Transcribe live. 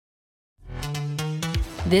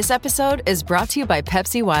This episode is brought to you by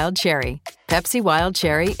Pepsi Wild Cherry. Pepsi Wild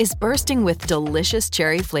Cherry is bursting with delicious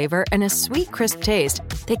cherry flavor and a sweet, crisp taste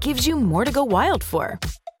that gives you more to go wild for.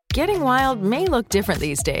 Getting wild may look different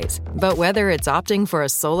these days, but whether it's opting for a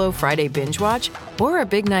solo Friday binge watch or a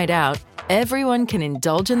big night out, everyone can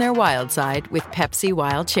indulge in their wild side with Pepsi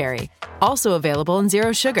Wild Cherry. Also available in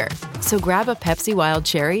Zero Sugar. So grab a Pepsi Wild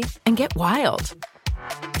Cherry and get wild.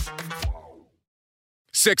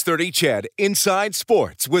 630 CHED Inside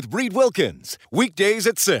Sports with Reed Wilkins. Weekdays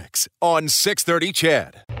at 6 on 630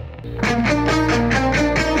 CHED.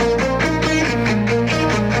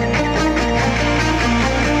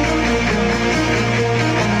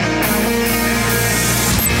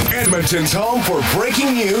 Edmonton's home for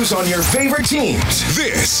breaking news on your favorite teams.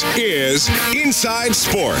 This is Inside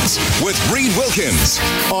Sports with Reed Wilkins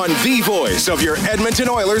on the voice of your Edmonton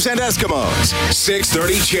Oilers and Eskimos.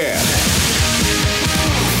 630 CHED.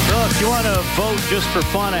 So if you want to vote just for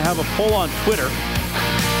fun, I have a poll on Twitter.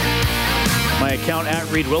 My account at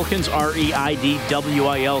Reed Wilkins,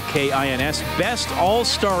 ReidWilkins. Best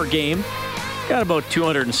All-Star Game. Got about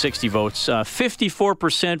 260 votes.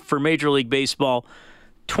 54% for Major League Baseball,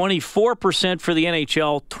 24% for the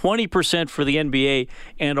NHL, 20% for the NBA,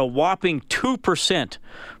 and a whopping 2%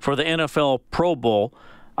 for the NFL Pro Bowl.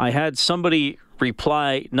 I had somebody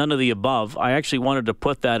reply, none of the above. I actually wanted to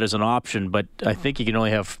put that as an option, but I think you can only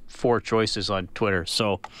have 4 choices on Twitter,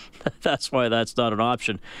 so that's why that's not an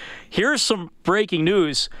option. Here's some breaking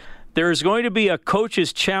news. There's going to be a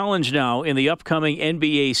coach's challenge now in the upcoming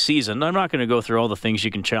NBA season. I'm not going to go through all the things you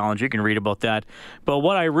can challenge. You can read about that. But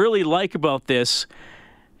what I really like about this,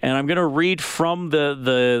 and I'm going to read from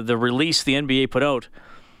the release the NBA put out,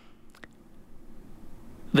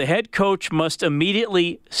 the head coach must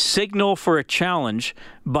immediately signal for a challenge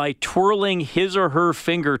by twirling his or her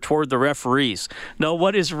finger toward the referees. Now,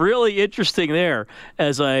 what is really interesting there,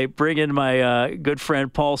 as I bring in my good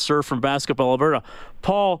friend Paul Surf from Basketball Alberta.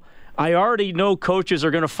 Paul, I already know coaches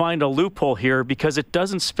are going to find a loophole here because it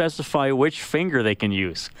doesn't specify which finger they can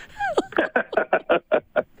use.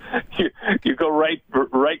 You go right.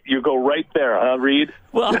 You go right there, huh, Reed?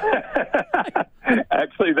 Well,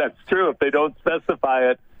 actually, that's true. If they don't specify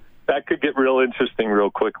it, that could get real interesting real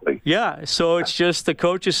quickly. Yeah. So it's just the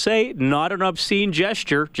coaches say not an obscene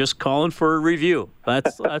gesture, just calling for a review.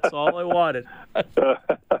 That's all I wanted.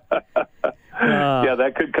 Yeah,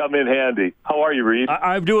 that could come in handy. How are you, Reed?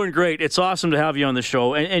 I'm doing great. It's awesome to have you on the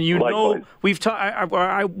show. And you Likewise. know, we've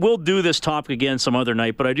I will do this topic again some other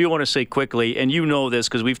night, but I do want to say quickly, and you know this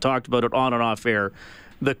because we've talked about it on and off air,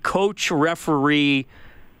 the coach-referee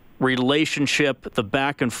relationship, the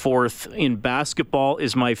back and forth in basketball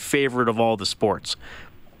is my favorite of all the sports.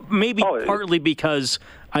 Maybe partly because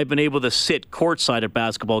I've been able to sit courtside at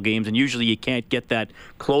basketball games, and usually you can't get that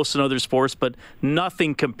close in other sports, but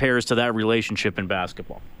nothing compares to that relationship in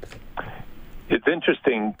basketball. It's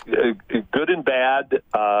interesting, good and bad.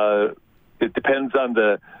 It depends on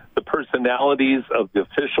the personalities of the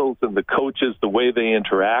officials and the coaches, the way they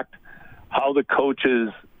interact, how the coaches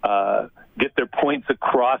get their points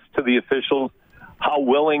across to the officials, how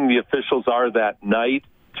willing the officials are that night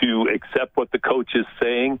to accept what the coach is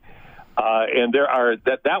saying. And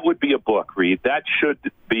that would be a book, Reed. That should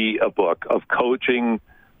be a book of coaching,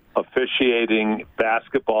 officiating,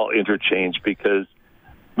 basketball interchange, because,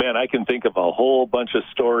 man, I can think of a whole bunch of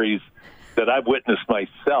stories that I've witnessed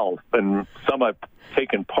myself and some I've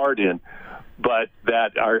taken part in, but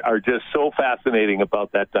that are just so fascinating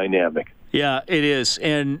about that dynamic. Yeah, it is.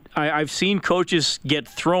 And I've seen coaches get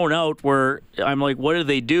thrown out where I'm like, what do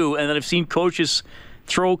they do? And then I've seen coaches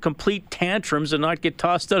throw complete tantrums and not get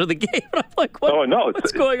tossed out of the game. I'm like,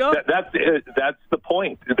 what's going on? That's the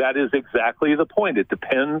point. That is exactly the point. It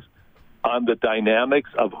depends on the dynamics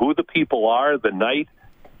of who the people are, the night,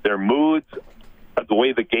 their moods, the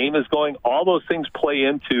way the game is going. All those things play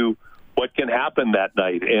into what can happen that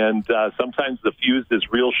night. And sometimes the fuse is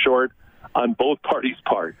real short on both parties'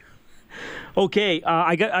 part. Okay,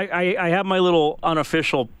 I have my little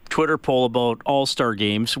unofficial Twitter poll about All-Star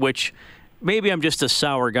games, which maybe I'm just a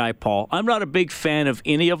sour guy, Paul. I'm not a big fan of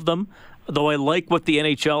any of them, though I like what the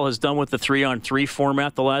NHL has done with the 3-on-3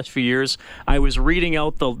 format the last few years. I was reading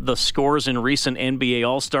out the scores in recent NBA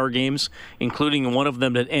All-Star games, including one of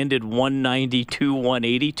them that ended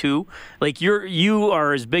 192-182. Like, you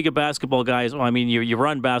are as big a basketball guy as, well, I mean, you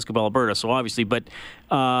run Basketball Alberta, so obviously, but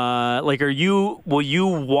will you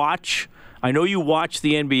watch, I know you watch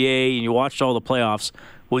the NBA and you watched all the playoffs.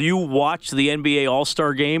 Will you watch the NBA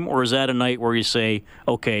All-Star game, or is that a night where you say,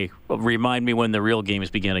 okay, remind me when the real games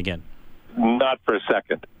begin again? Not for a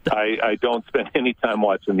second. I don't spend any time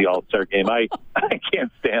watching the All-Star game. I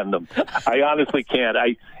can't stand them. I honestly can't.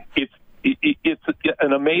 It's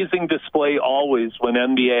an amazing display always when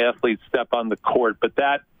NBA athletes step on the court, but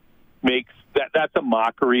that's a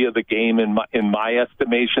mockery of the game in my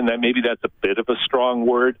estimation. That maybe that's a bit of a strong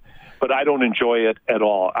word, but I don't enjoy it at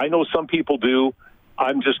all. I know some people do.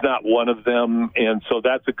 I'm just not one of them, and so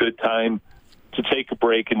that's a good time to take a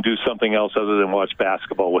break and do something else other than watch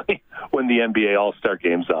basketball when the NBA All-Star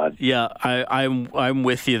Game's on. Yeah, I'm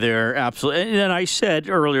with you there, absolutely. And then I said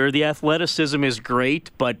earlier, the athleticism is great,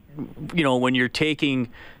 but when you're taking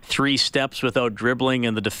 3 steps without dribbling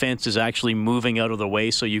and the defense is actually moving out of the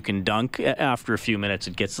way so you can dunk, after a few minutes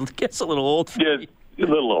it gets a little old. Yeah, a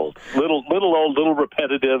little old, little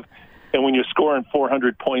repetitive, and when you're scoring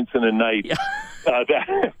 400 points in a night. Yeah. That's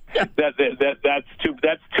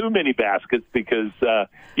too many baskets because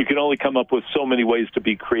you can only come up with so many ways to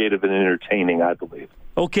be creative and entertaining, I believe.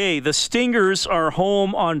 Okay, the Stingers are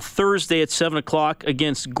home on Thursday at 7 o'clock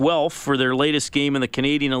against Guelph for their latest game in the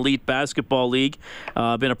Canadian Elite Basketball League.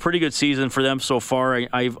 Been a pretty good season for them so far.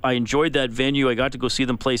 I enjoyed that venue. I got to go see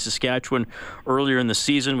them play Saskatchewan earlier in the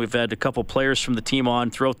season. We've had a couple players from the team on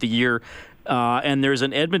throughout the year. And there's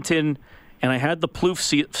an Edmonton... And I had the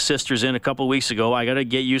Plouffe sisters in a couple of weeks ago. I got to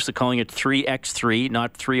get used to calling it 3x3,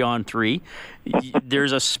 not 3-on-3.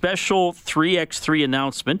 There's a special 3x3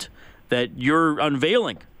 announcement that you're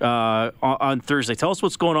unveiling on Thursday. Tell us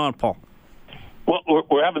what's going on, Paul. Well,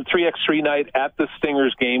 we're having 3x3 night at the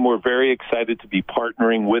Stingers game. We're very excited to be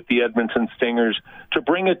partnering with the Edmonton Stingers to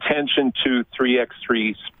bring attention to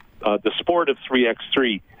 3x3, the sport of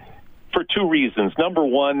 3x3, for 2 reasons. Number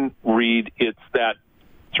one, Reed, it's that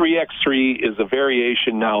 3x3 is a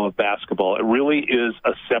variation now of basketball. It really is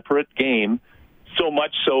a separate game, so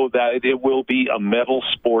much so that it will be a medal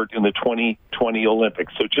sport in the 2020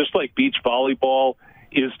 Olympics. So just like beach volleyball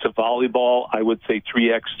is to volleyball, I would say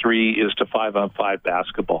 3x3 is to 5-on-5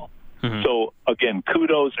 basketball. Mm-hmm. So, again,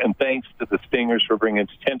 kudos and thanks to the Stingers for bringing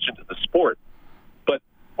attention to the sport. But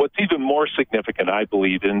what's even more significant, I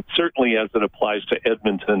believe, and certainly as it applies to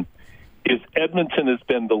Edmonton, is Edmonton has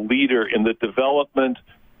been the leader in the development,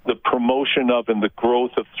 the promotion of, and the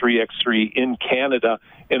growth of 3x3 in Canada,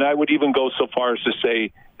 and I would even go so far as to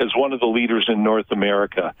say as one of the leaders in North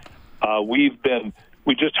America.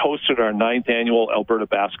 We just hosted our 9th annual Alberta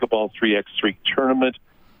Basketball 3x3 tournament.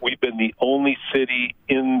 We've been the only city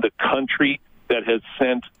in the country that has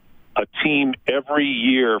sent a team every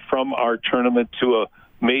year from our tournament to a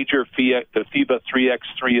major the FIBA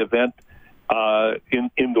 3x3 event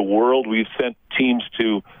in the world. We've sent teams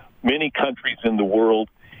to many countries in the world.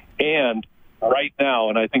 And right now,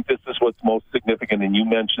 and I think this is what's most significant, and you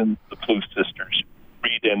mentioned the Plouffe sisters,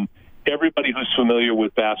 Reed, and everybody who's familiar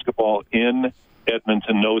with basketball in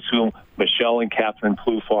Edmonton knows who Michelle and Catherine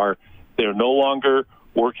Plouffe are. They're no longer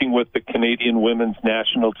working with the Canadian women's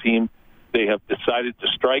national team. They have decided to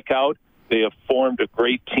strike out. They have formed a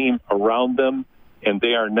great team around them, and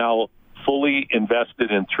they are now fully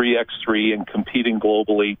invested in 3x3 and competing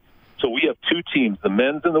globally. So we have 2 teams, the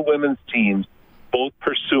men's and the women's teams, both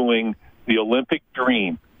pursuing the Olympic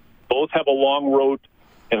dream. Both have a long road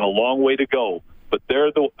and a long way to go, but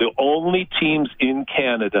they're the only teams in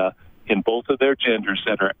Canada in both of their genders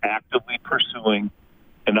that are actively pursuing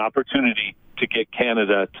an opportunity to get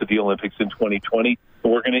Canada to the Olympics in 2020.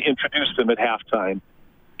 And we're going to introduce them at halftime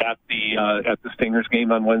at the Stingers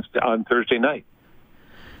game on Thursday night.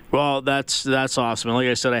 Well, that's awesome. And like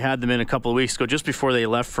I said, I had them in a couple of weeks ago, just before they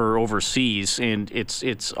left for overseas, and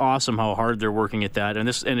it's awesome how hard they're working at that. And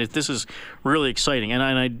this is really exciting.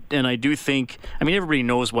 And I do think, I mean, everybody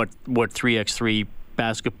knows what 3x3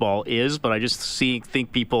 basketball is, but I just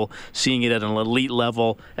think people seeing it at an elite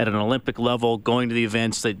level, at an Olympic level, going to the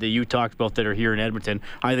events that you talked about that are here in Edmonton,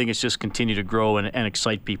 I think it's just continue to grow and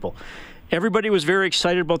excite people. Everybody was very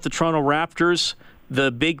excited about the Toronto Raptors.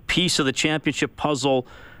 The big piece of the championship puzzle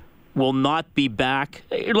will not be back.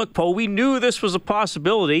 Look, Paul, we knew this was a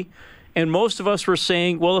possibility, and most of us were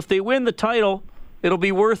saying, well, if they win the title, it'll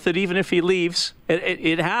be worth it even if he leaves.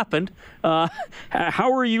 It happened. How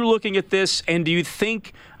are you looking at this, and do you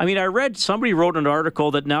think, I mean, I read somebody wrote an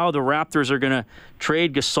article that now the Raptors are going to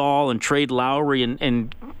trade Gasol and trade Lowry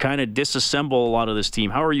and kind of disassemble a lot of this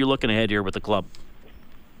team. How are you looking ahead here with the club?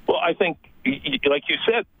 Well, I think, like you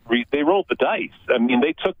said, they rolled the dice. I mean,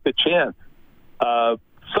 they took the chance.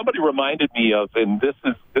 Somebody reminded me of, and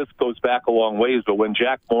this goes back a long ways, but when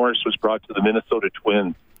Jack Morris was brought to the Minnesota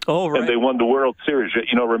Twins, and they won the World Series,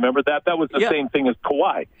 remember that? That was the same thing as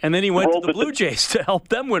Kawhi. And then he went to the Blue Jays to help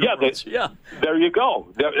them win. There you go.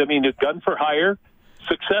 I mean, a gun for hire,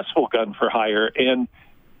 successful gun for hire, and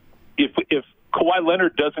if Kawhi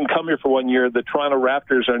Leonard doesn't come here for 1 year, the Toronto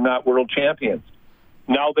Raptors are not world champions.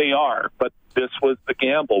 Now they are, but this was the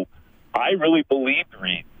gamble. I really believed,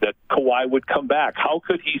 Reed, that Kawhi would come back. How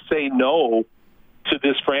could he say no to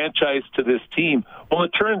this franchise, to this team? Well, it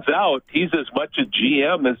turns out he's as much a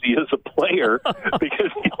GM as he is a player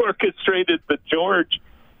because he orchestrated the George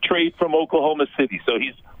trade from Oklahoma City. So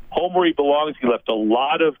he's home where he belongs. He left a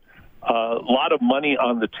lot of money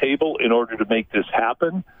on the table in order to make this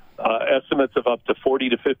happen. Estimates of up to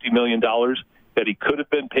 $40 to $50 million that he could have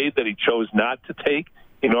been paid that he chose not to take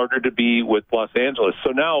in order to be with Los Angeles.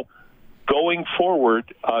 So now, going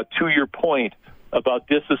forward, to your point about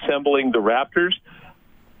disassembling the Raptors,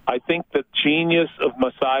 I think the genius of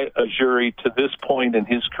Masai Ujiri to this point in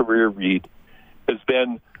his career, Reed, has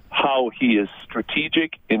been how he is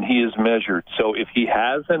strategic and he is measured. So if he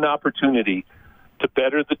has an opportunity to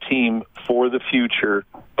better the team for the future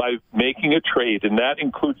by making a trade, and that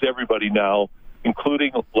includes everybody now,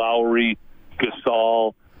 including Lowry,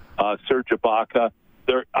 Gasol, Serge Ibaka,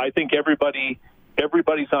 I think everybody's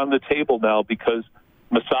on the table now because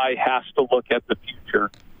Masai has to look at the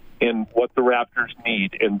future and what the Raptors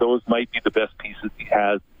need, and those might be the best pieces he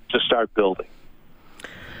has to start building.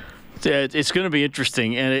 It's going to be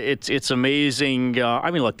interesting, and it's amazing. I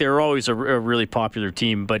mean, look, they're always a really popular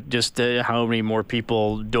team, but just how many more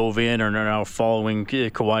people dove in or are now following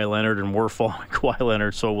Kawhi Leonard, and we're following Kawhi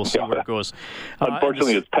Leonard, so we'll see where it goes.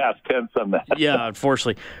 Unfortunately, it's past tense on that. Yeah,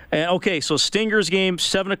 unfortunately. Okay, so Stingers game,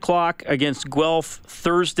 7 o'clock against Guelph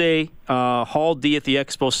Thursday. Hall D at the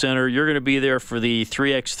Expo Center. You're going to be there for the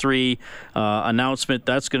 3x3 announcement.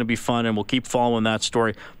 That's going to be fun, and we'll keep following that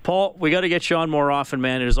story. Paul, we got to get you on more often,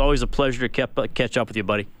 man. It is always a pleasure to catch up with you,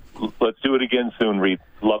 buddy. Let's do it again soon, Reed.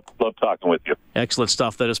 Love talking with you. Excellent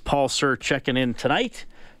stuff. That is Paul Sir checking in tonight,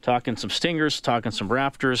 talking some Stingers, talking some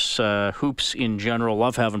Raptors, hoops in general.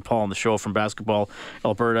 Love having Paul on the show from Basketball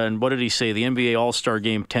Alberta. And what did he say? The NBA All-Star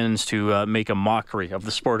Game tends to make a mockery of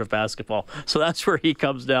the sport of basketball. So that's where he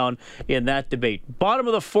comes down in that debate. Bottom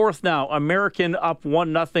of the fourth now. American up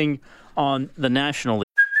 1-0 on the National League.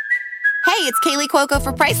 Hey, it's Kaylee Cuoco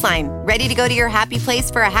for Priceline. Ready to go to your happy place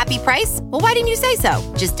for a happy price? Well, why didn't you say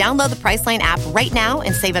so? Just download the Priceline app right now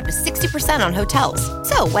and save up to 60% on hotels.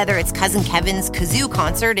 So whether it's Cousin Kevin's Kazoo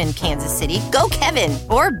Concert in Kansas City, go Kevin,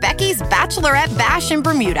 or Becky's Bachelorette Bash in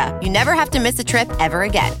Bermuda, you never have to miss a trip ever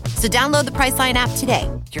again. So download the Priceline app today.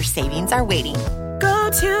 Your savings are waiting. Go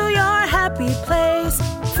to your happy place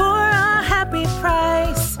for a happy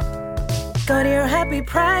price. Go to your happy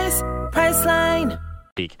price, Priceline.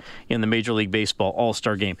 In the Major League Baseball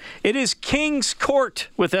All-Star Game. It is King's Court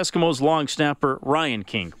with Eskimos long snapper Ryan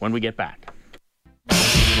King when we get back.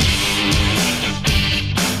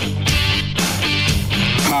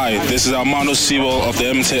 Hi, this is Armando Sewell of the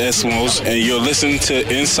Edmonton Eskimos, and you're listening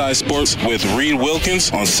to Inside Sports with Reed Wilkins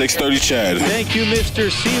on 630 CHED. Thank you, Mr.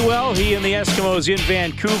 Sewell. He and the Eskimos in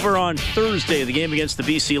Vancouver on Thursday. The game against the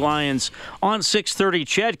BC Lions on 630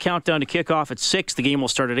 CHED. Countdown to kickoff at 6. The game will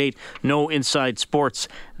start at 8. No Inside Sports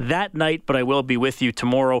that night, but I will be with you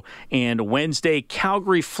tomorrow and Wednesday.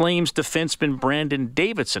 Calgary Flames defenseman Brandon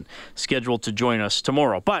Davidson scheduled to join us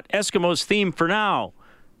tomorrow. But Eskimos theme for now,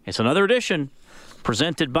 it's another edition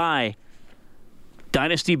presented by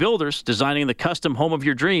Dynasty Builders, designing the custom home of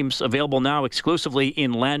your dreams. Available now exclusively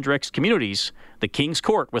in Landrex Communities. The King's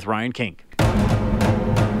Court with Ryan King.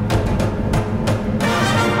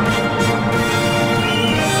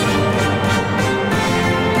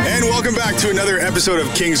 Welcome back to another episode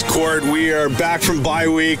of King's Court. We are back from bye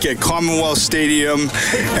week at Commonwealth Stadium,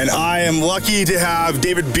 and I am lucky to have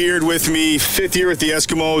David Beard with me, 5th year with the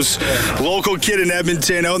Eskimos, local kid in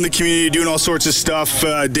Edmonton, out in the community doing all sorts of stuff.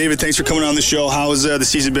 David, thanks for coming on the show. How's the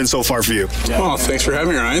season been so far for you? Well, thanks for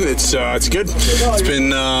having me, Ryan. It's good. It's been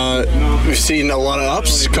we've seen a lot of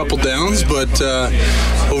ups, a couple downs, but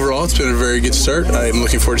overall it's been a very good start. I'm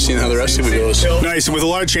looking forward to seeing how the rest of it goes. Nice. And with a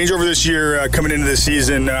lot of changeover this year coming into the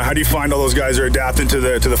season, how do you find all those guys are adapting to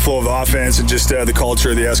the flow of the offense and just the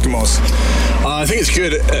culture of the Eskimos? I think it's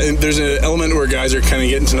good. There's an element where guys are kind of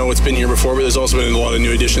getting to know what's been here before, but there's also been a lot of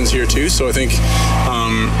new additions here too. So I think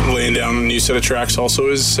laying down a new set of tracks also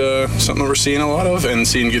is something we're seeing a lot of and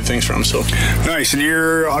seeing good things from. So nice. And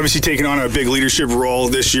you're obviously taking on a big leadership role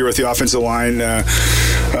this year with the offensive line.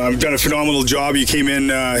 Done a phenomenal job. You came in,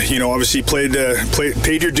 obviously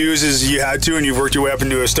paid your dues as you had to, and you've worked your way up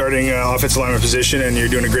into a starting offensive lineman position, and you're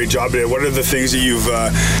doing a great job today. What are the things that you've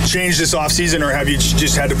changed this offseason, or have you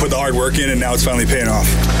just had to put the hard work in and now it's finally paying off?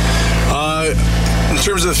 In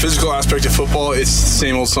terms of the physical aspect of football, it's the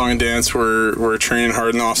same old song and dance. We're training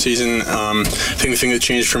hard in the off season. I think the thing that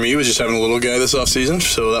changed for me was just having a little guy this off season.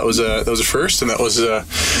 So that was a first, and that was a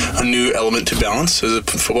new element to balance as a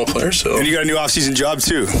football player. So and you got a new off season job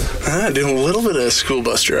too. Doing a little bit of school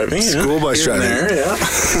bus driving. School bus driving. There, yeah.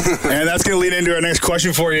 And that's going to lead into our next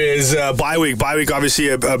question for you is bye week. Bye week, obviously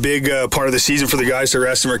a big part of the season for the guys to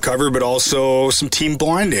rest and recover, but also some team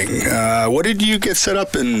bonding. What did you get set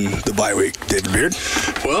up in the bye week, David Beard?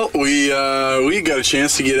 Well, we got a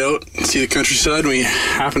chance to get out and see the countryside. We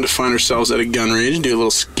happened to find ourselves at a gun range and do a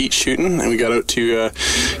little skeet shooting, and we got out to a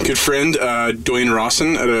good friend, Dwayne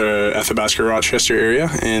Rawson, at the Athabasca, Rochester area,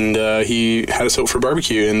 and he had us out for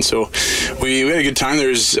barbecue, and so we had a good time. There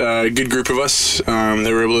was a good group of us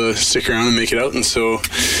that were able to stick around and make it out, and so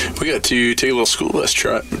we got to take a little school bus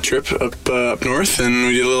trip up north, and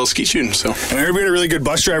we did a little skeet shooting. So, and I heard we had a really good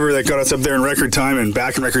bus driver that got us up there in record time and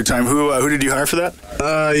back in record time. Who did you hire for that?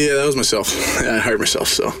 Yeah, that was myself. I hired myself.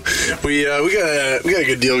 So we got a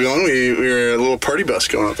good deal going. We were a little party bus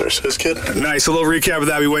going up there, so it was good. Nice. A little recap of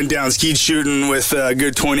that. We went down skeet shooting with a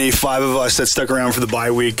good 25 of us that stuck around for the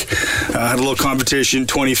bye week. Had a little competition,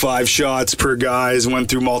 25 shots per guys. Went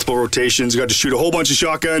through multiple rotations. Got to shoot a whole bunch of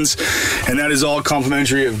shotguns, and that is all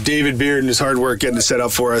complimentary of David Beard and his hard work getting it set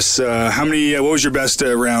up for us. What was your best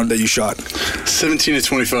round that you shot? 17 to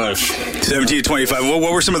 25. 17 to 25.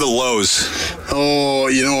 What were some of the lows? Oh,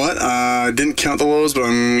 you know what? I didn't count the lows, but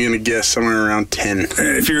I'm going to guess somewhere around 10.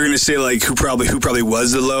 If you were going to say, like, who probably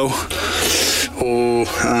was the low?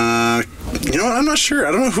 You know what? I'm not sure.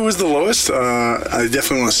 I don't know who was the lowest. I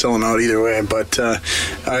definitely want to sell them out either way, but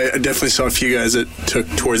I definitely saw a few guys that took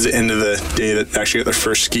towards the end of the day that actually got their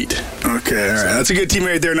first skeet. Okay, all right. That's a good team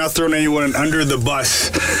right there, not throwing anyone under the bus.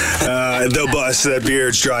 The bus that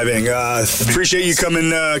Beard's driving. Appreciate you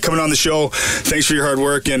coming on the show. Thanks for your hard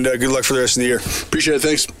work, and good luck for the rest of the year. Appreciate it.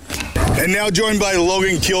 Thanks. And now joined by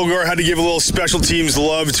Logan Kilgore. Had to give a little special teams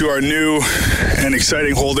love to our new and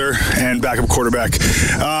exciting holder and backup quarterback.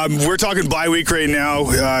 We're talking bye week right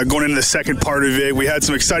now, going into the second part of it. We had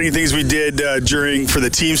some exciting things we did for the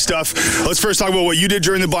team stuff. Let's first talk about what you did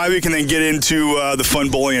during the bye week and then get into the fun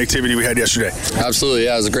bowling activity we had yesterday. Absolutely,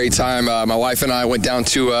 yeah. It was a great time. My wife and I went down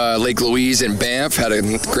to Lake Louise in Banff, had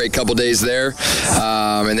a great couple days there,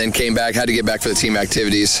 and then came back, had to get back for the team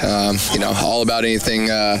activities. All about anything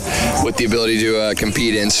with the ability to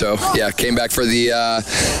compete in. So yeah, came back for the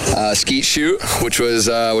skeet shoot, which was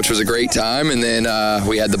a great time, and then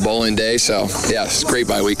we had the bowling day. So yeah, it's a great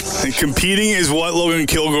bye week. And competing is what Logan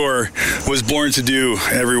Kilgore was born to do,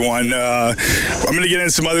 everyone. I'm going to get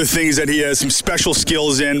into some other things that he has some special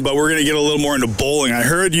skills in, but we're going to get a little more into bowling. I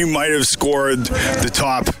heard you might have scored the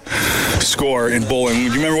top score in bowling. Do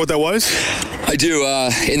you remember what that was? I do.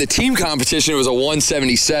 In the team competition, it was a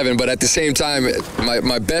 177, but at the same time,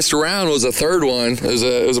 my best round was a third one.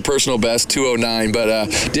 It was a personal best, 209, but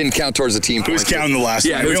didn't count towards the team. Who's counting the last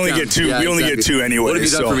one? We only get two. Yeah, we only get two anyway. What have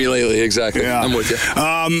you done for me lately? Exactly. Yeah. I'm with you.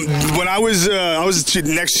 When I was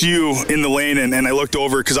next to you in the lane, and I looked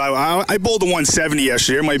over because I bowled a 170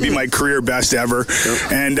 yesterday. It might be my career best ever.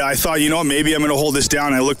 Yep. And I thought, maybe I'm going to hold this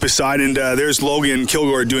down. I look beside, and there's Logan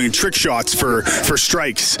Kilgore doing trick shots for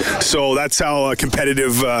strikes. So that's how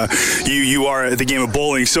competitive you are at the game of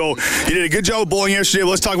bowling. So you did a good job of bowling yesterday.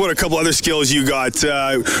 Let's talk about a couple other skills you got.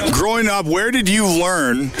 Growing up, where did you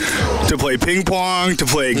learn to play ping pong, to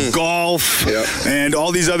play golf, and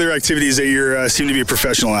all these other activities that you seem to be a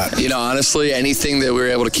professional at? Honestly, anything that we were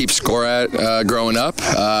able to keep score at growing up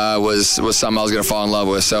was something I was going to fall in love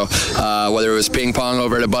with. So whether it was ping pong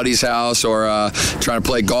over at a buddy's house or trying to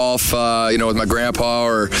play golf, with my grandpa,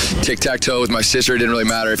 or tic-tac-toe with my sister, it didn't really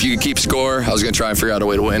matter. If you could keep score, I was going to try and figure out a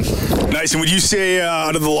way to win. Nice. And would you say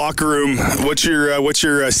out of the locker room, what's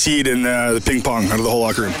your seed in the ping pong out of the whole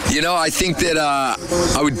locker room? I think that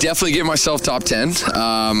I would definitely give myself top 10,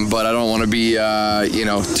 but I don't want to be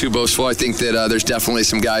too boastful. I think that there's definitely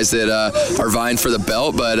some guys that are vying for the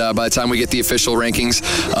belt, but by the time we get the official rankings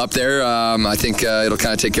up there, I think it'll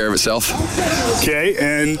kind of take care of itself. Okay,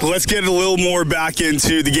 and let's get a little more back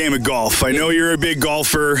into the game of golf. I know you're a big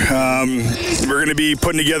golfer. We're going to be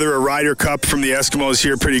putting together a Ryder Cup from the Eskimos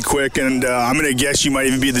here pretty quick, and I'm going to guess you might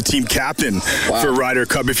even be the team captain for Ryder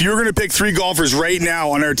Cup. If you were going to pick 3 golfers right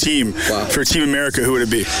now on our team for Team America, who would it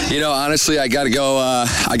be? Honestly, I got to go.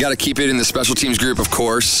 I got to keep it in the special teams group, of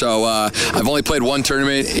course. So I've only played one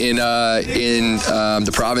tournament in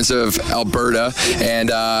the province of Alberta,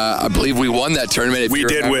 and I believe we won that tournament. We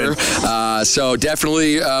did win. So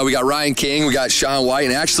definitely, we got Ryan King, we got Sean White,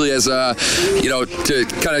 and actually, as to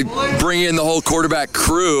kind of bring in the whole quarterback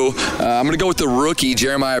crew, I'm going to go with the rookie,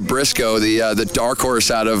 Jeremiah Briscoe, the dark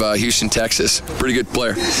horse out of Houston, Texas. Pretty good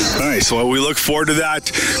player. Nice. Well, we look forward to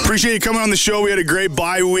that. Appreciate you coming on the show. We had a great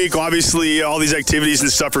bye week. Obviously, all these activities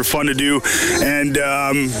and stuff are fun to do. And,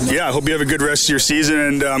 I hope you have a good rest of your season,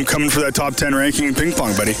 and I'm coming for that top 10 ranking in ping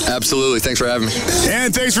pong, buddy. Absolutely. Thanks for having me.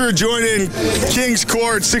 And thanks for joining Kings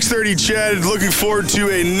Court, 6:30 Ched. Looking forward to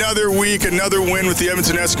another week, another win with the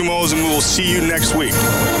Edmonton Eskimos, and we will see you next week.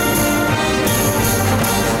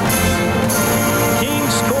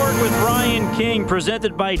 With Ryan King,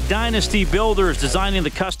 presented by Dynasty Builders, designing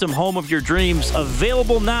the custom home of your dreams.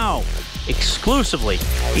 Available now exclusively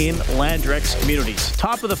in Landrex Communities.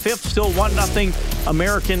 Top of the fifth, still 1-0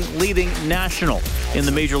 American leading National in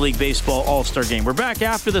the Major League Baseball All-Star Game. We're back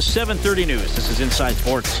after the 7:30 news. This is Inside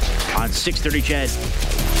Sports on 6:30 Ched.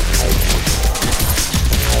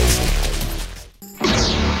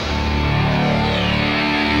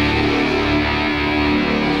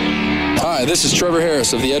 Hi, this is Trevor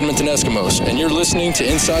Harris of the Edmonton Eskimos, and you're listening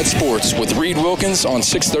to Inside Sports with Reed Wilkins on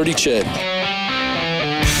 6:30 Ched.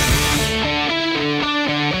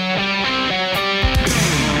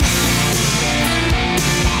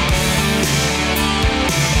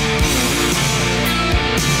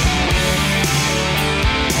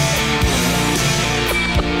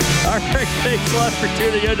 All right, thanks a lot for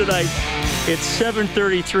tuning in tonight. It's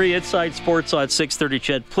 7:33 Inside Sports on 6:30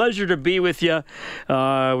 Ched. Pleasure to be with you.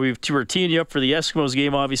 We're teeing you up for the Eskimos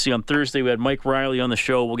game, obviously, on Thursday. We had Mike Riley on the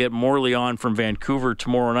show. We'll get Morley on from Vancouver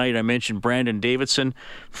tomorrow night. I mentioned Brandon Davidson,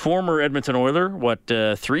 former Edmonton Oiler,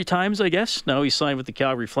 3 times, I guess? Now he's signed with the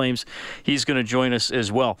Calgary Flames. He's going to join us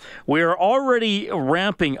as well. We are already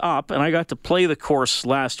ramping up, and I got to play the course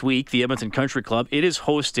last week, the Edmonton Country Club. It is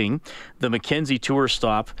hosting the Mackenzie Tour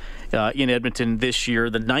Stop in Edmonton this year,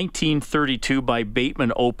 the 1932 by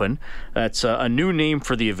Bateman Open. That's a new name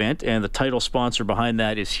for the event, and the title sponsor behind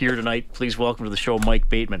that is here tonight. Please welcome to the show Mike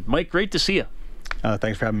Bateman. Mike, great to see you.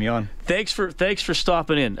 Thanks for having me on. Thanks for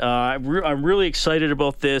stopping in. I'm really excited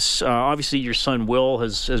about this. Obviously, your son Will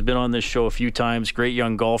has been on this show a few times. Great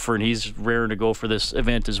young golfer, and he's raring to go for this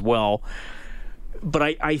event as well. But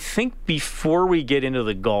I think before we get into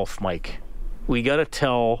the golf, Mike, we got to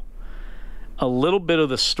tell a little bit of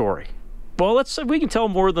the story. Well, we can tell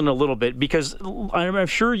more than a little bit, because I'm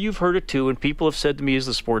sure you've heard it too, and people have said to me as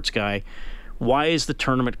the sports guy, why is the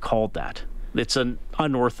tournament called that? It's an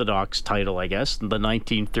unorthodox title, I guess, the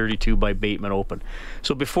 1932 by Bateman Open.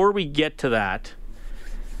 So before we get to that,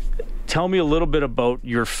 tell me a little bit about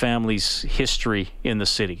your family's history in the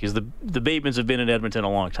city, because the Batemans have been in Edmonton a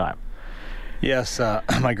long time. Yes,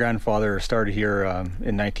 my grandfather started here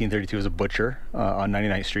in 1932 as a butcher on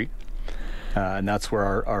 99th Street. And that's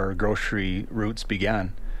where our grocery roots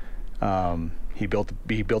began. He built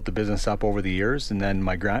the business up over the years, and then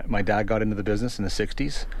my dad got into the business in the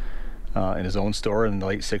 60s, in his own store in the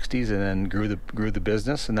late 60s, and then grew the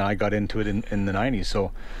business, and then I got into it in the 90s.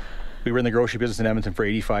 So we were in the grocery business in Edmonton for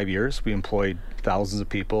 85 years. We employed thousands of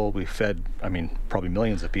people. We fed, probably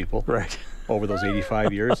millions of people over those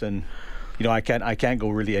 85 years. And I can't go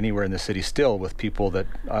really anywhere in the city still with people that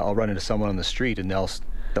I'll run into someone on the street and they'll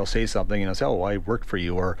say something, and I'll say, "Oh, I worked for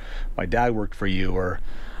you," or "My dad worked for you," or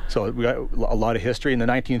so. We got a lot of history. And the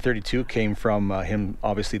 1932 came from him,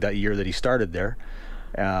 obviously, that year that he started there.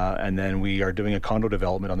 And then we are doing a condo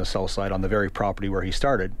development on the south side on the very property where he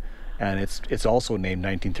started, and it's also named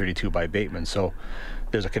 1932 by Bateman. So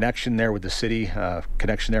there's a connection there with the city,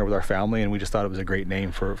 connection there with our family, and we just thought it was a great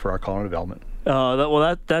name for our condo development.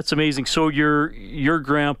 That's amazing. So your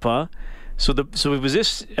grandpa. So it was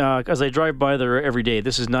this, as I drive by there every day,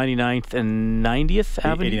 this is 99th and 90th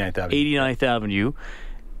Avenue? 89th Avenue. 89th Avenue,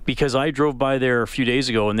 because I drove by there a few days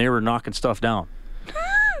ago and they were knocking stuff down.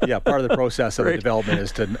 Yeah, part of the process of the development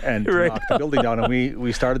is to knock the building down, and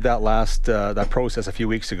we started that process a few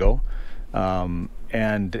weeks ago.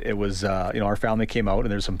 And it was, our family came out,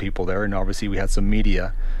 and there's some people there, and obviously we had some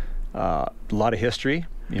media, a lot of history,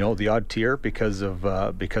 the odd tear because of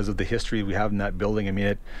the history we have in that building.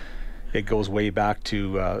 It goes way back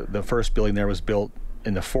to the first building there was built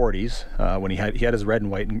in the 40s when he had his red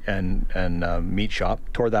and white and meat shop.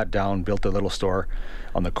 Tore that down, built a little store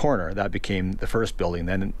on the corner. That became the first building.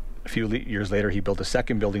 Then a few years later, he built a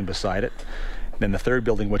second building beside it. Then the third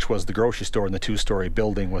building, which was the grocery store, and the 2-story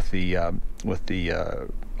building with the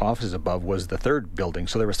offices above, was the third building.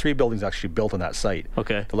 So there was 3 buildings actually built on that site.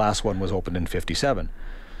 Okay. The last one was opened in 57.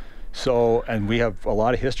 So, and we have a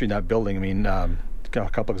lot of history in that building. A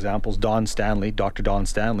couple examples. Dr. Don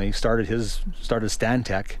Stanley started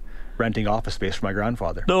Stantec renting office space for my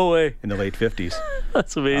grandfather. No way. In the late 50s.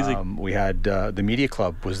 That's amazing. We had the media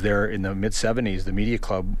club was there in the mid 70s. The media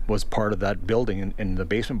club was part of that building in the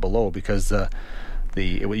basement below because it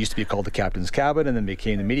used to be called the Captain's Cabin and then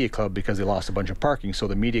became the media club because they lost a bunch of parking. So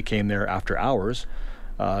the media came there after hours,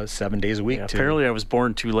 7 days a week. Yeah, apparently I was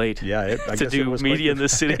born too late. Yeah, I to guess do media in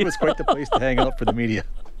this city. It was quite the place to hang out for the media.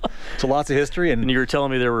 So lots of history, and you were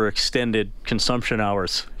telling me there were extended consumption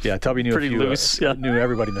hours. Yeah, Tubby knew pretty loose. Knew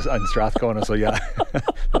everybody in Strathcona, so yeah,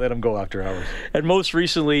 let him go after hours. And most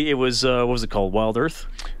recently, it was what was it called? Wild Earth.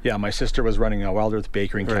 Yeah, my sister was running a Wild Earth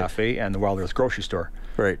Bakery and Cafe and the Wild Earth Grocery Store.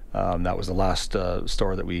 Right. That was the last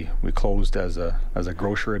store that we closed as a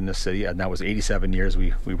grocer in this city, and that was 87 years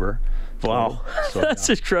we were. Wow, so, that's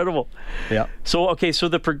incredible. Yeah. So okay, so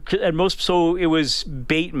it was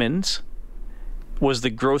Bateman's. Was the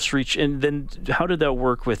grocery and then how did that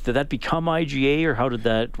work with? Did that become IGA or how did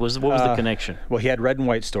that what was the connection? Well, he had red and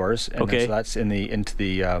white stores, and okay, so that's into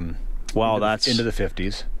the that's into the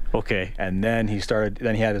 50s. Okay, and then he started.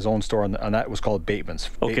 Then he had his own store, and that was called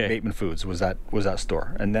Bateman's. Okay, Bateman Foods was that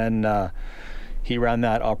store, and then he ran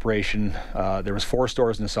that operation. There was 4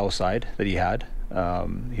 stores in the South Side that he had.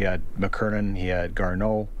 He had McKernan, he had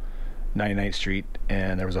Garneau, 99th Street,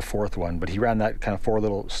 and there was a 4th one. But he ran that kind of 4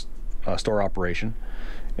 little store operation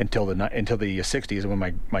until the 60s,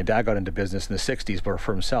 when my dad got into business in the 60s for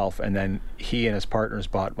himself, and then he and his partners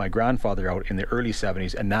bought my grandfather out in the early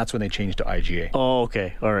 70s, and that's when they changed to IGA. Oh,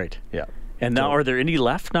 okay, all right. Yeah. And now, are there any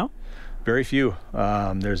left now? Very few.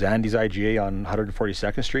 There's Andy's IGA on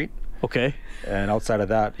 142nd Street. Okay. And outside of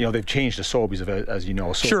that, they've changed to Sobeys, as you know.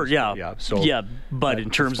 Sobeys, sure, yeah. Yeah, so, yeah, but in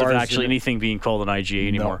terms of actually anything being called an IGA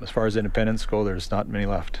anymore? No, as far as independents go, there's not many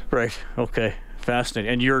left. Right, okay.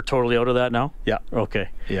 Fascinating. And you're totally out of that now? Yeah. Okay.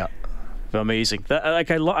 Yeah. Amazing.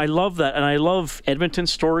 I love that, and I love Edmonton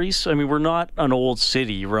stories. I mean, we're not an old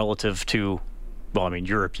city relative to, well, I mean,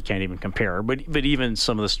 Europe, you can't even compare, but even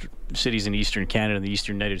some of the cities in Eastern Canada and the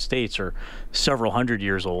Eastern United States are several hundred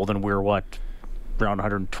years old, and we're around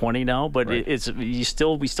 120 now, but right. I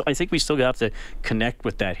think we still have to connect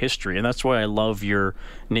with that history, and that's why I love your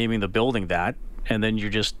naming the building that. And then you're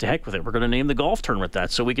just to heck with it. We're going to name the golf tournament that,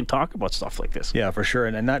 so we can talk about stuff like this. Yeah, for sure.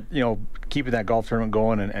 And that, keeping that golf tournament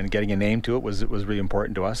going and getting a name to it was really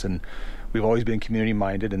important to us. And we've always been community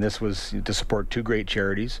minded, and this was to support 2 great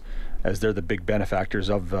charities, as they're the big benefactors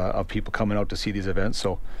of people coming out to see these events.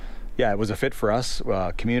 So, yeah, it was a fit for us.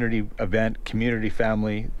 Community event, community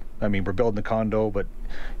family. I mean, we're building a condo, but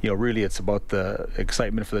really it's about the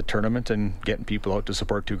excitement for the tournament and getting people out to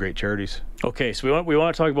support 2 great charities. Okay, so we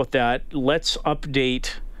want to talk about that. Let's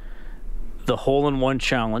update the hole-in-one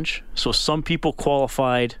challenge. So some people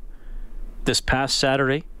qualified this past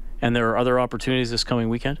Saturday, and there are other opportunities this coming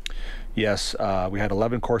weekend? Yes, we had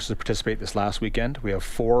 11 courses participate this last weekend. We have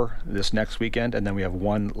 4 this next weekend, and then we have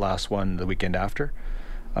one last one the weekend after.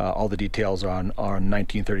 All the details are on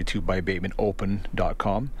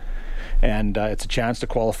 1932bybatemanopen.com, and it's a chance to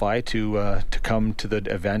qualify to come to the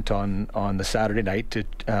event on the Saturday night to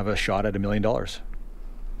have a shot at $1 million.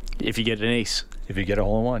 If you get an ace. If you get a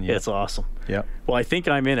hole-in-one, yeah. That's awesome. Yeah. Well, I think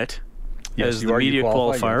I'm in it as the media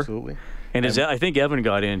qualifier. Absolutely. And I think Evan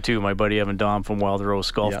got in too, my buddy Evan Dom from Wild Rose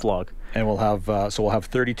Golf Blog. And we'll have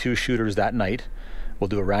 32 shooters that night. We'll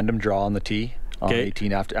do a random draw on the tee on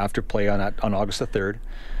 18 after play on August the 3rd.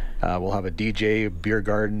 We'll have a DJ, beer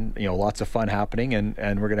garden, lots of fun happening,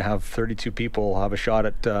 and we're going to have 32 people have a shot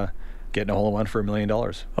at getting a hole-in-one for $1 million.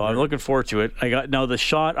 Oh, I'm looking forward to it. Now the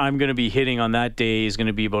shot I'm going to be hitting on that day is going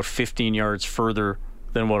to be about 15 yards further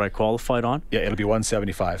than what I qualified on. Yeah, it'll be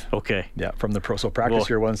 175. Okay. Yeah, from the pro. So practice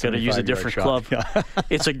your 175. Got to use a different club. Yeah.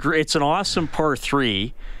 It's an awesome par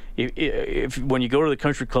 3. If when you go to the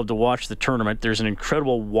country club to watch the tournament, there's an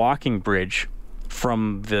incredible walking bridge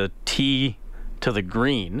from the tee to the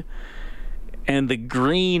green, and the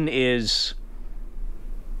green is,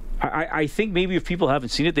 I think maybe if people haven't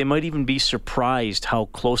seen it, they might even be surprised how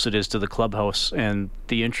close it is to the clubhouse and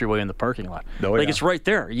the entryway in the parking lot. Oh, like it's right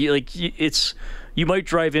there. You might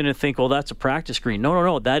drive in and think, well, that's a practice green.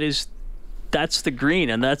 No, that's the green,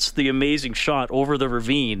 and that's the amazing shot over the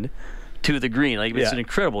ravine to the green. It's an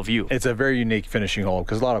incredible view. It's a very unique finishing hole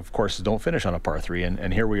because a lot of courses don't finish on a par 3,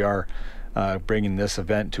 and here we are bringing this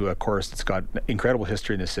event to a course that's got incredible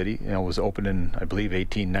history in the city. It was opened in, I believe,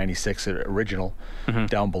 1896, original,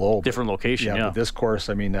 down below. Different location, yeah. But this course,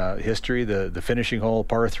 history, the finishing hole,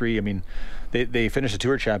 par 3, they finished the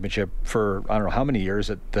Tour Championship for, I don't know how many years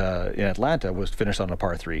in Atlanta was finished on a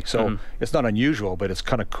par 3. So it's not unusual, but it's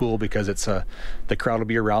kind of cool because it's the crowd will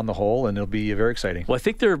be around the hole, and it'll be very exciting. Well, I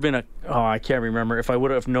think there have been I can't remember. If I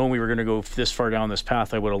would have known we were going to go this far down this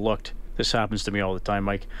path, I would have looked. This happens to me all the time,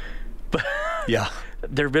 Mike. Yeah.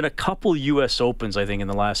 There have been a couple U.S. Opens, I think, in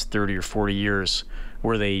the last 30 or 40 years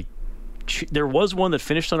where there was one that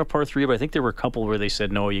finished on a par 3, but I think there were a couple where they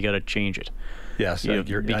said, no, you got to change it. Yes,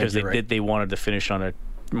 because they wanted to finish on a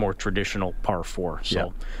more traditional par 4.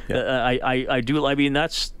 So I do. I mean,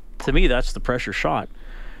 that's, to me, that's the pressure shot.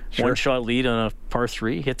 Sure. One shot lead on a par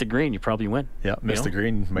 3, hit the green, you probably win. Yeah, the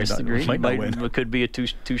green, might not win. It could be a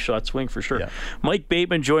two-shot swing for sure. Yeah. Mike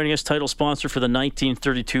Bateman joining us, title sponsor for the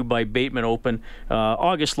 1932 by Bateman Open.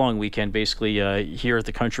 August long weekend, basically, here at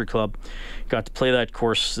the Country Club. Got to play that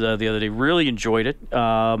course the other day. Really enjoyed it.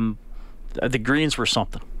 The greens were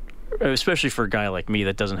something, especially for a guy like me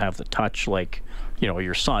that doesn't have the touch like,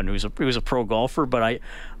 your son, who's a pro golfer. But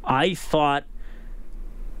I thought,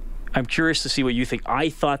 I'm curious to see what you think. I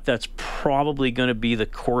thought that's probably going to be the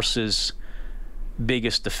course's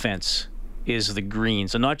biggest defense, is the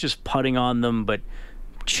greens. And not just putting on them, but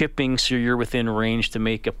chipping so you're within range to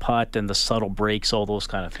make a putt, and the subtle breaks, all those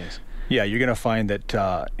kind of things. Yeah, you're going to find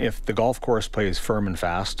that if the golf course plays firm and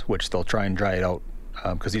fast, which they'll try and dry it out,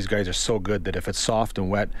 because these guys are so good that if it's soft and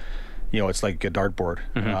wet, it's like a dartboard.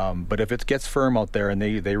 Mm-hmm. But if it gets firm out there and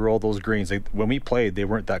they roll those greens, when we played, they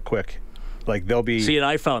weren't that quick. Like they'll be. See, and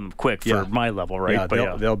I found them quick for my level, right? Yeah,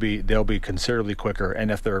 but they'll be considerably quicker, and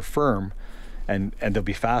if they're firm, and they'll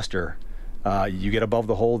be faster. You get above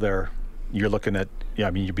the hole there, you're looking at. Yeah,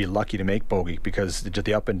 I mean, you'd be lucky to make bogey because just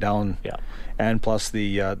the up and down. Yeah. And plus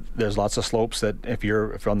there's lots of slopes that if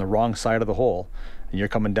you're on the wrong side of the hole, and you're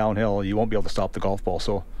coming downhill, you won't be able to stop the golf ball.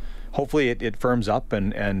 So hopefully it firms up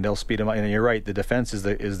and they'll speed them up. And you're right, the defense is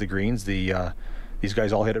the greens. These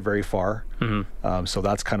guys all hit it very far, so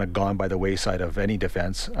that's kind of gone by the wayside of any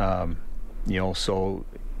defense. So,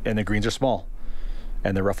 and the greens are small,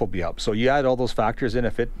 and the rough will be up. So you add all those factors in.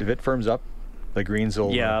 If it firms up, the greens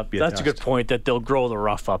will be a that's test. A good point, that they'll grow the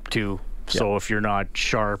rough up too. So if you're not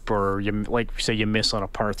sharp, or you miss on a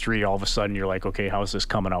par 3, all of a sudden you're like, okay, how's this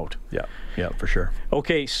coming out? Yeah, for sure.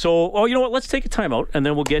 Okay, so you know what? Let's take a timeout, and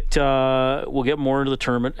then we'll get more into the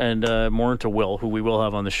tournament and more into Will, who we will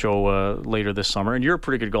have on the show later this summer. And you're a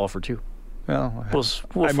pretty good golfer too. Well,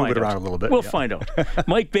 we'll I move it around a little bit. We'll find out.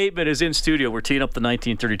 Mike Bateman is in studio. We're teeing up the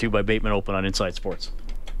 1932 by Bateman Open on Inside Sports.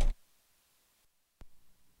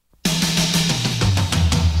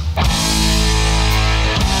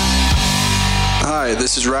 Hi,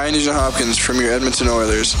 this is Ryan Nugent-Hopkins from your Edmonton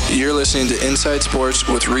Oilers. You're listening to Inside Sports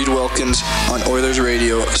with Reed Wilkins on Oilers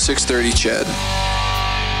Radio 630 CHED.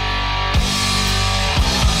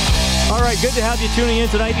 All right, good to have you tuning in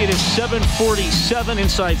tonight. It is 7:47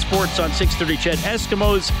 Inside Sports on 630 CHED.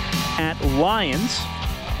 Eskimos at Lions.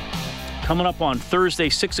 Coming up on Thursday,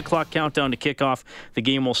 6 o'clock countdown to kickoff. The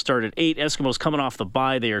game will start at 8. Eskimos coming off the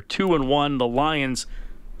bye. They are 2-1. The Lions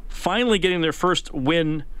finally getting their first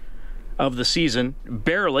win of the season,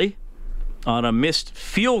 barely, on a missed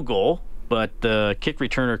field goal, but the kick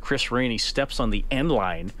returner Chris Rainey steps on the end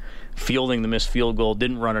line, fielding the missed field goal,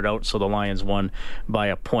 didn't run it out, so the Lions won by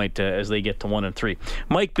a point as they get to 1-3.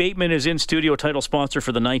 Mike Bateman is in studio, title sponsor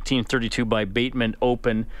for the 1932 by Bateman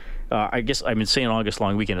Open. I guess I've been saying August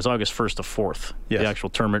long weekend. It's August 1st to 4th, the actual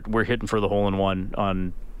tournament. We're hitting for the hole-in-one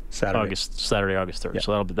on Saturday, August 3rd. Yeah.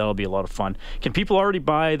 So that'll be a lot of fun. Can people already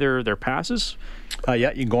buy their passes?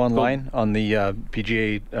 Yeah, you can go online on the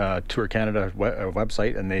PGA Tour Canada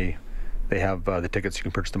website, and they have the tickets. You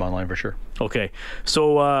can purchase them online for sure. Okay,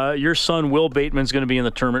 so your son Will Bateman's going to be in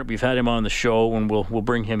the tournament. We've had him on the show, and we'll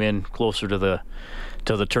bring him in closer to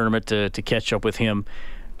the tournament to catch up with him.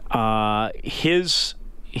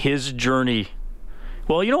 His journey.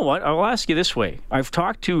 Well, you know what? I'll ask you this way. I've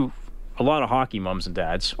talked to a lot of hockey mums and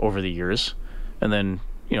dads over the years, and then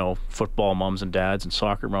football mums and dads and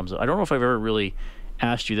soccer mums. I don't know if I've ever really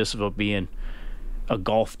asked you this about being a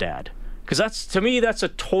golf dad, because to me that's a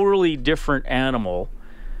totally different animal,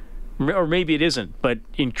 or maybe it isn't. But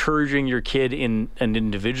encouraging your kid in an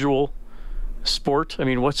individual sport. I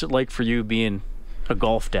mean, what's it like for you being a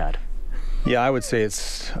golf dad? Yeah, I'd say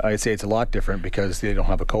it's a lot different because they don't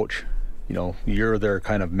have a coach. You're their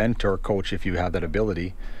kind of mentor coach if you have that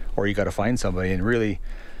ability, or you got to find somebody. And really,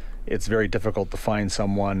 it's very difficult to find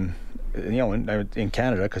someone, in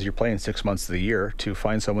Canada, because you're playing 6 months of the year, to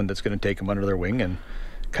find someone that's going to take them under their wing and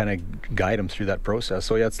kind of guide them through that process.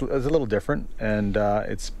 So yeah, it's a little different, and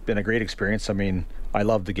it's been a great experience. I mean, I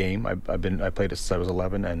love the game. I played it since I was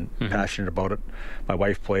 11 and passionate about it. My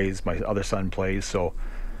wife plays, my other son plays, so.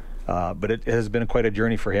 But it has been quite a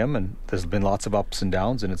journey for him, and there's been lots of ups and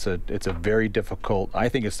downs, and it's a very difficult. I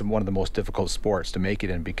think it's one of the most difficult sports to make it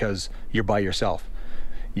in because you're by yourself.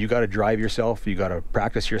 You got to drive yourself. You got to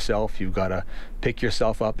practice yourself. You got to pick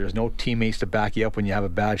yourself up. There's no teammates to back you up when you have a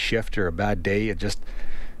bad shift or a bad day. It's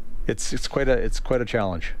it's quite a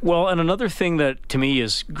challenge. Well, and another thing that to me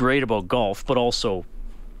is great about golf, but also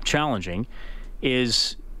challenging,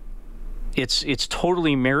 is it's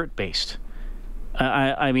totally merit based.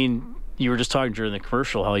 I mean, you were just talking during the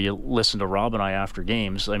commercial how you listen to Rob and I after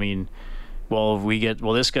games. I mean,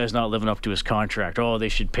 this guy's not living up to his contract. Oh, they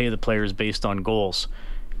should pay the players based on goals.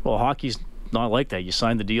 Well, hockey's not like that. You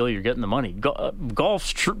sign the deal, you're getting the money.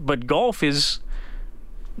 Golf's true, but golf is,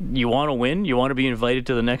 you want to win, you want to be invited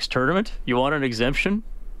to the next tournament, you want an exemption.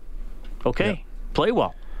 Okay, play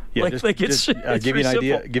well. Yeah, give you an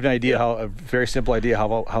idea. Give you an idea how a very simple idea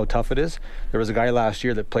how tough it is. There was a guy last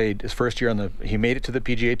year that played his first year he made it to the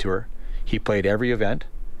PGA Tour. He played every event.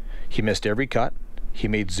 He missed every cut. He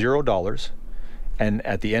made $0. And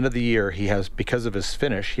at the end of the year, because of his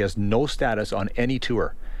finish, he has no status on any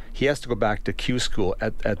tour. He has to go back to Q school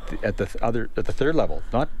at the third level,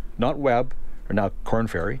 not Webb or now Korn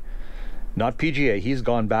Ferry, not PGA. He's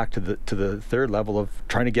gone back to the third level of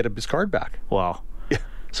trying to get his card back. Wow.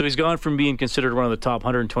 So he's gone from being considered one of the top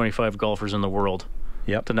 125 golfers in the world,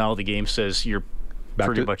 to now the game says you're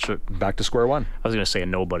pretty much back to square one. I was going to say a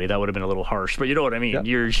nobody. That would have been a little harsh, but you know what I mean.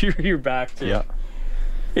 Yep. You're back to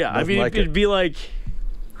I mean, it'd be like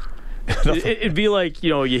it'd be like,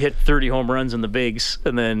 you hit 30 home runs in the bigs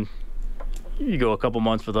and then you go a couple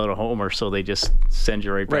months without a homer, so they just send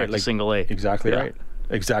you right back to single A. Exactly right.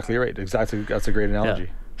 Exactly right. Exactly. That's a great analogy. Yeah.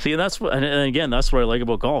 See, and that's what, and again, that's what I like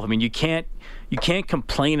about golf. I mean, you can't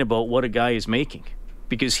complain about what a guy is making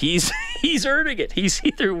because he's earning it. He's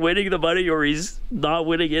either winning the money or he's not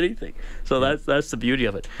winning anything. So that's the beauty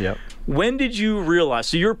of it. Yep. When did you realize?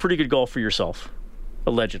 So you're a pretty good golfer yourself,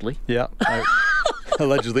 allegedly. Yeah.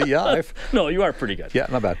 Allegedly, yeah. No, you are pretty good. Yeah,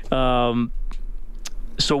 not bad.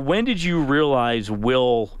 So when did you realize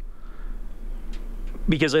Will?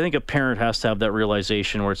 Because I think a parent has to have that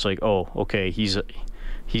realization where it's like, oh, okay, he's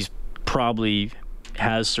probably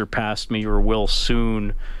has surpassed me or will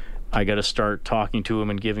soon. I got to start talking to him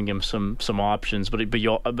and giving him some options. But I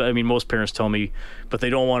mean, most parents tell me, but they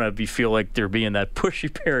don't want to feel like they're being that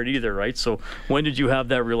pushy parent either, right? So when did you have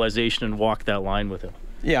that realization and walk that line with him?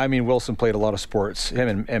 Yeah, I mean, Wilson played a lot of sports.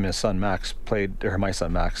 Him and his son Max my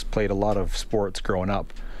son Max played a lot of sports growing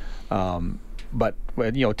up. But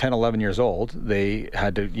when 10, 11 years old, you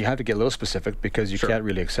had to get a little specific because you can't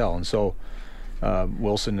really excel. And so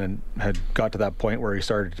Wilson had got to that point where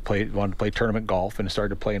he wanted to play tournament golf and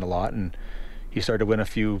started playing a lot, and he started to win a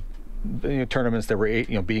few tournaments that were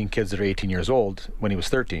beating kids that are 18 years old when he was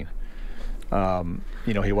 13.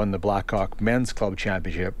 He won the Blackhawk Men's Club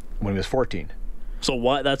Championship when he was 14.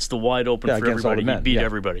 So that's the wide open for everybody. He beat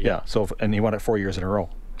everybody. Yeah. So and he won it 4 years in a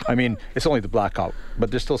row. I mean, it's only the Blackhawk,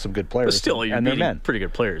 but there's still some good players. But still, you're beating pretty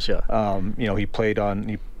good players. Yeah. He played on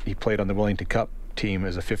the Wellington Cup team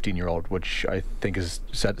as a 15-year-old, which I think is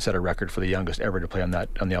set a record for the youngest ever to play on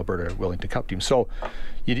the Alberta Wellington Cup team. So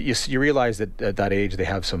you realize that at that age they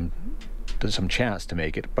have some chance to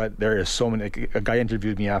make it, but there is so many. A guy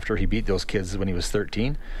interviewed me after he beat those kids when he was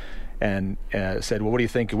 13 and said, well, what do you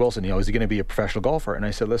think of Wilson? Is he going to be a professional golfer? And I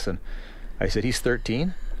said, listen, he's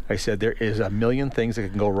 13. I said there is a million things that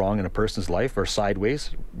can go wrong in a person's life or sideways,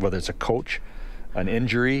 whether it's a coach, an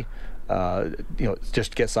injury,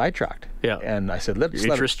 just get sidetracked. Yeah. And I said, let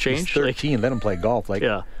him change. He's 13, let him play golf. But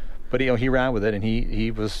he ran with it, and he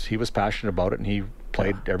was passionate about it, and he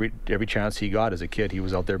played every chance he got as a kid. He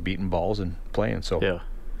was out there beating balls and playing. So yeah.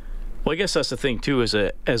 Well, I guess that's the thing too. As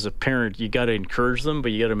a parent, you got to encourage them,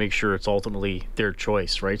 but you got to make sure it's ultimately their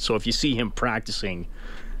choice, right? So if you see him practicing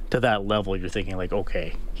to that level, you're thinking like,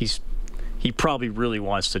 okay, he probably really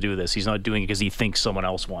wants to do this. He's not doing it because he thinks someone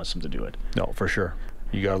else wants him to do it. No, for sure.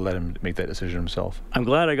 You got to let him make that decision himself. I'm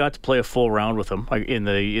glad I got to play a full round with him.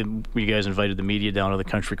 You guys invited the media down to the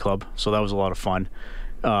country club, so that was a lot of fun.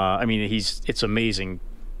 I mean, it's amazing.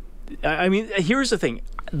 I mean, here's the thing: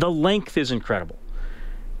 the length is incredible,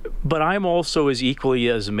 but I'm also equally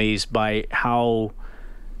as amazed by how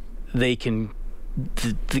they can.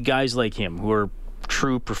 The guys like him who are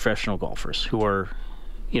true professional golfers, who are,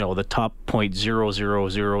 the top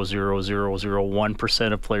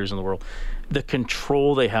 0.0000001% of players in the world. The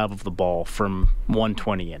control they have of the ball from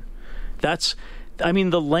 120 in.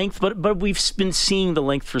 The length, but we've been seeing the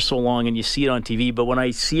length for so long and you see it on TV, but when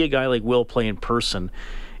I see a guy like Will play in person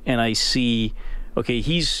and I see, okay,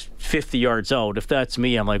 he's 50 yards out, if that's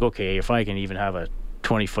me, I'm like, okay, if I can even have a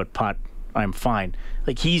 20-foot putt, I'm fine.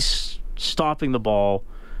 Like, he's stopping the ball,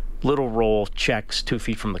 little roll, checks 2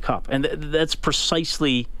 feet from the cup. And that's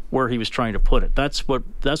precisely where he was trying to put it. That's what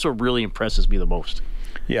really impresses me the most.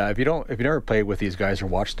 Yeah, if you never played with these guys or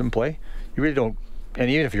watched them play, you really don't. And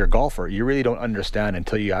even if you're a golfer, you really don't understand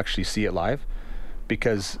until you actually see it live,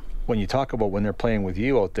 because when you talk about when they're playing with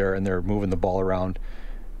you out there and they're moving the ball around,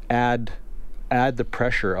 add the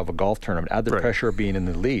pressure of a golf tournament, add the pressure of being in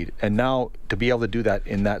the lead. And now to be able to do that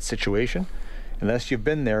in that situation, unless you've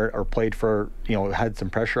been there or played for, had some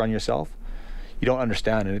pressure on yourself, you don't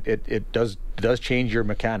understand. And it does change your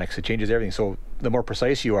mechanics. It changes everything. So the more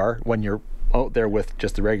precise you are when you're out there with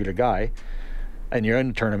just the regular guy and you're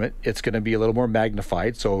in a tournament, it's going to be a little more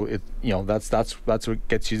magnified. So that's what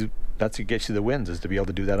gets you the wins, is to be able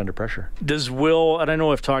to do that under pressure. Does Will, and I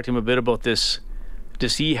know I've talked to him a bit about this,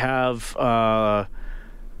 does he have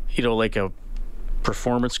like a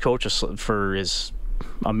performance coach for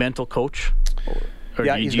a mental coach? Or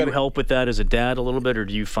do you help with that as a dad a little bit, or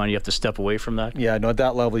do you find you have to step away from that? Yeah, no, at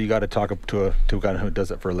that level you got to talk up to a guy who does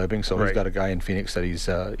it for a living. So he's got a guy in Phoenix that he's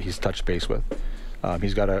touched base with.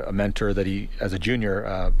 He's got a mentor that he, as a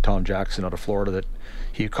junior, Tom Jackson out of Florida, that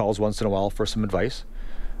he calls once in a while for some advice.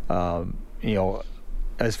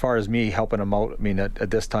 As far as me helping him out, I mean, at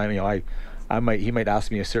this time, he might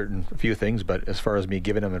ask me a few things, but as far as me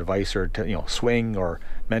giving him advice or swing or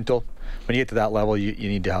mental, when you get to that level, you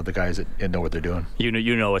need to have the guys that know what they're doing. You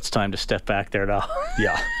know it's time to step back there now.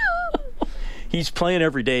 Yeah. He's playing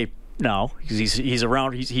every day now. He's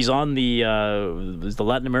around. He's on the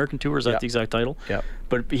Latin American tour. Is that the exact title? Yeah.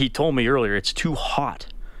 But he told me earlier it's too hot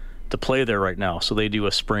to play there right now, so they do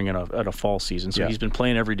a spring and a fall season. So he's been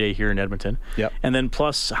playing every day here in Edmonton. Yep. And then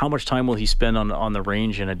plus, how much time will he spend on the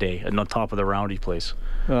range in a day, and on top of the round he plays?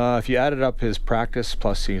 If you added up his practice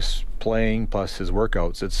plus his playing plus his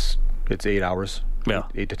workouts, it's 8 hours. Yeah,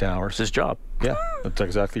 8 to 10 hours. It's his job. Yeah, that's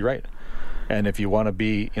exactly right. And if you want to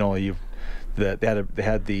be, they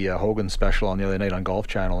had the Hogan special on the other night on Golf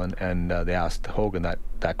Channel, and they asked Hogan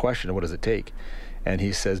that question: what does it take? And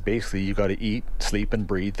he says basically you got to eat, sleep, and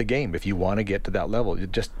breathe the game if you want to get to that level.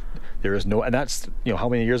 There is no, and that's how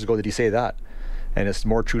many years ago did he say that? And it's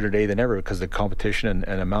more true today than ever, because the competition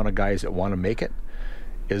and amount of guys that want to make it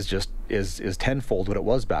is tenfold what it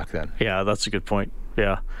was back then. Yeah, that's a good point.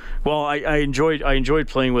 Yeah, well, I enjoyed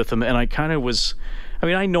playing with him, and I kind of was. I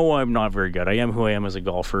mean, I know I'm not very good. I am who I am as a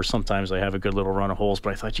golfer. Sometimes I have a good little run of holes,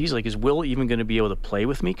 but I thought, geez, is Will even going to be able to play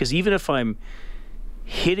with me? Because even if I'm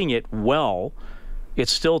hitting it well,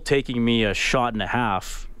 it's still taking me a shot and a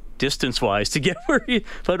half distance-wise to get where he.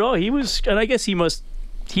 But he was, and I guess he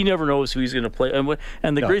never knows who he's going to play.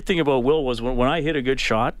 And the great thing about Will was when I hit a good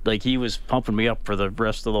shot, he was pumping me up for the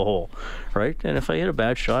rest of the hole, right? And if I hit a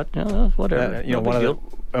bad shot, whatever.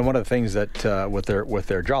 One of the things that with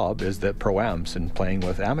their job is that pro-ams and playing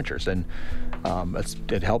with amateurs, and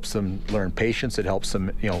it helps them learn patience. It helps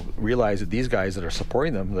them realize that these guys that are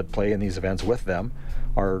supporting them, that play in these events with them,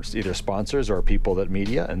 are either sponsors or people that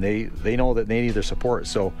media, and they know that they need their support.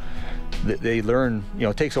 So they learn,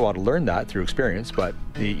 it takes a while to learn that through experience, but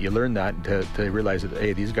you learn that to realize that,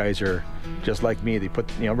 hey, these guys are just like me. They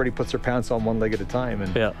everybody puts their pants on one leg at a time,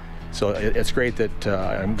 and so it's great that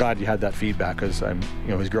I'm glad you had that feedback, because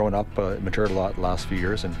he's growing up, matured a lot the last few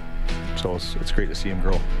years, and so it's great to see him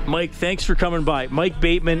grow. Mike, thanks for coming by. Mike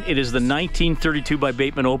Bateman. It is the 1932 by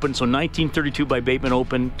Bateman Open, so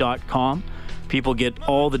 1932bybatoman.com. People get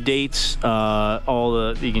all the dates, you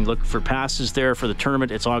can look for passes there for the tournament.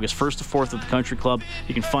 It's August 1st to 4th at the Country Club.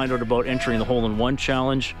 You can find out about entering the Hole-in-One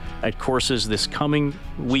Challenge at courses this coming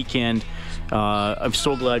weekend. I'm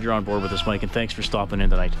so glad you're on board with us, Mike, and thanks for stopping in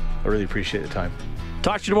tonight. I really appreciate the time.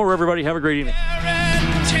 Talk to you tomorrow, everybody. Have a great evening.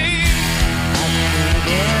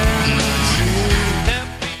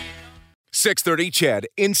 630 CHED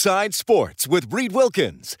Inside Sports with Reed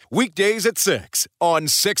Wilkins. Weekdays at 6 on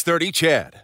 630 CHED.